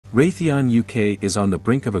Raytheon UK is on the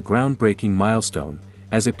brink of a groundbreaking milestone,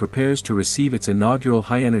 as it prepares to receive its inaugural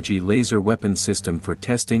high-energy laser weapons system for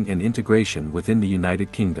testing and integration within the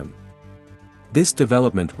United Kingdom. This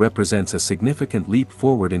development represents a significant leap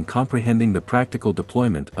forward in comprehending the practical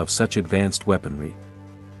deployment of such advanced weaponry.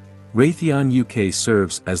 Raytheon UK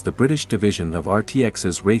serves as the British division of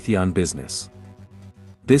RTX's Raytheon business.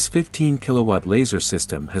 This 15-kilowatt laser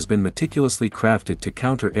system has been meticulously crafted to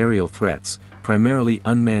counter aerial threats, primarily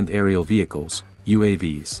unmanned aerial vehicles,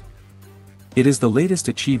 UAVs. It is the latest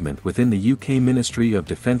achievement within the UK Ministry of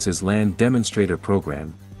Defence's Land Demonstrator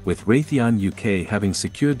Programme, with Raytheon UK having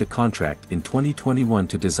secured the contract in 2021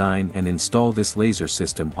 to design and install this laser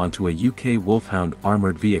system onto a UK Wolfhound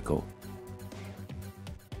armoured vehicle.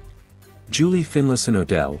 Julie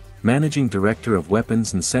Finlayson-Odell, Managing Director of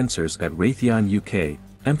Weapons and Sensors at Raytheon UK,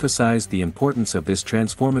 emphasized the importance of this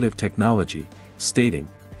transformative technology, stating,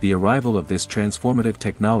 "The arrival of this transformative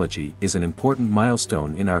technology is an important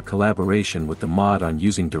milestone in our collaboration with the MOD on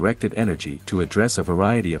using directed energy to address a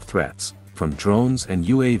variety of threats, from drones and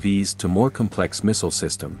UAVs to more complex missile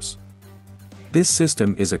systems. This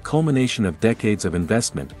system is a culmination of decades of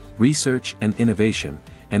investment, research and innovation,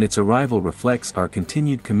 and its arrival reflects our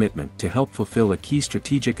continued commitment to help fulfill a key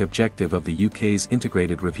strategic objective of the UK's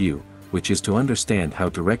integrated review, which is to understand how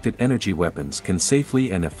directed energy weapons can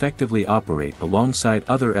safely and effectively operate alongside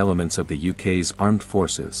other elements of the UK's armed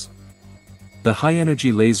forces." The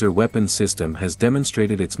high-energy laser weapons system has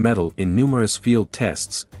demonstrated its mettle in numerous field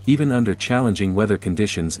tests, even under challenging weather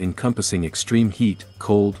conditions encompassing extreme heat,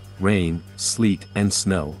 cold, rain, sleet and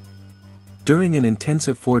snow. During an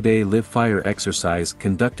intensive 4-day live-fire exercise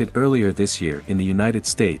conducted earlier this year in the United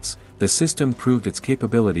States, the system proved its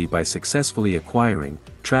capability by successfully acquiring,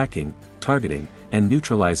 tracking, targeting, and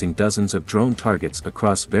neutralizing dozens of drone targets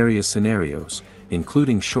across various scenarios,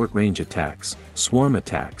 including short-range attacks, swarm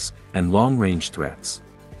attacks, and long-range threats.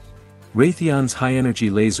 Raytheon's high-energy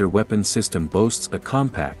laser weapons system boasts a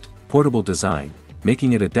compact, portable design,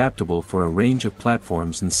 making it adaptable for a range of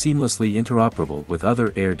platforms and seamlessly interoperable with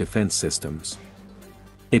other air defense systems.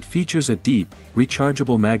 It features a deep,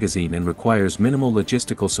 rechargeable magazine and requires minimal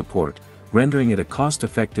logistical support, rendering it a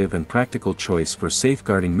cost-effective and practical choice for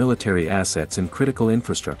safeguarding military assets and critical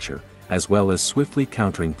infrastructure, as well as swiftly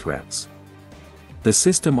countering threats. The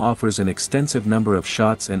system offers an extensive number of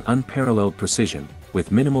shots and unparalleled precision,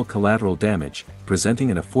 with minimal collateral damage,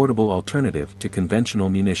 presenting an affordable alternative to conventional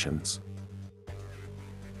munitions.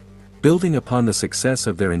 Building upon the success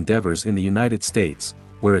of their endeavors in the United States,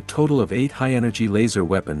 where a total of 8 high-energy laser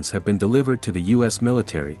weapons have been delivered to the U.S.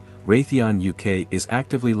 military, Raytheon UK is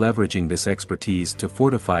actively leveraging this expertise to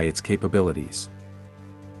fortify its capabilities.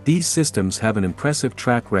 These systems have an impressive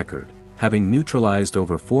track record, having neutralized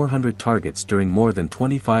over 400 targets during more than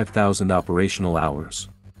 25,000 operational hours.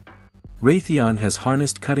 Raytheon has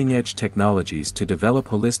harnessed cutting-edge technologies to develop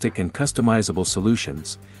holistic and customizable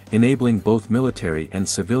solutions, enabling both military and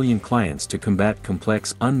civilian clients to combat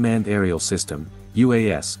complex unmanned aerial system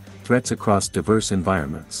 (UAS) threats across diverse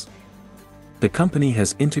environments. The company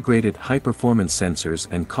has integrated high-performance sensors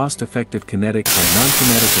and cost-effective kinetic and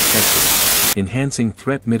non-kinetic effectors, enhancing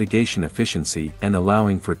threat mitigation efficiency and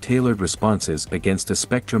allowing for tailored responses against a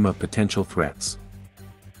spectrum of potential threats.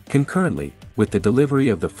 Concurrently, with the delivery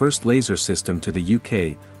of the first laser system to the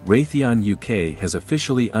UK, Raytheon UK has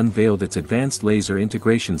officially unveiled its Advanced Laser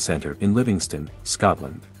Integration Centre in Livingston,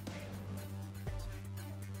 Scotland.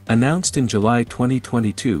 Announced in July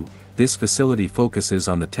 2022, this facility focuses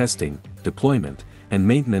on the testing, deployment, and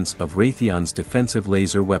maintenance of Raytheon's defensive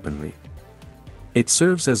laser weaponry. It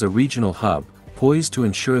serves as a regional hub, poised to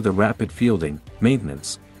ensure the rapid fielding,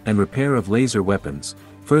 maintenance, and repair of laser weapons,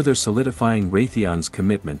 further solidifying Raytheon's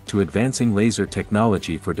commitment to advancing laser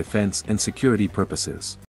technology for defense and security purposes.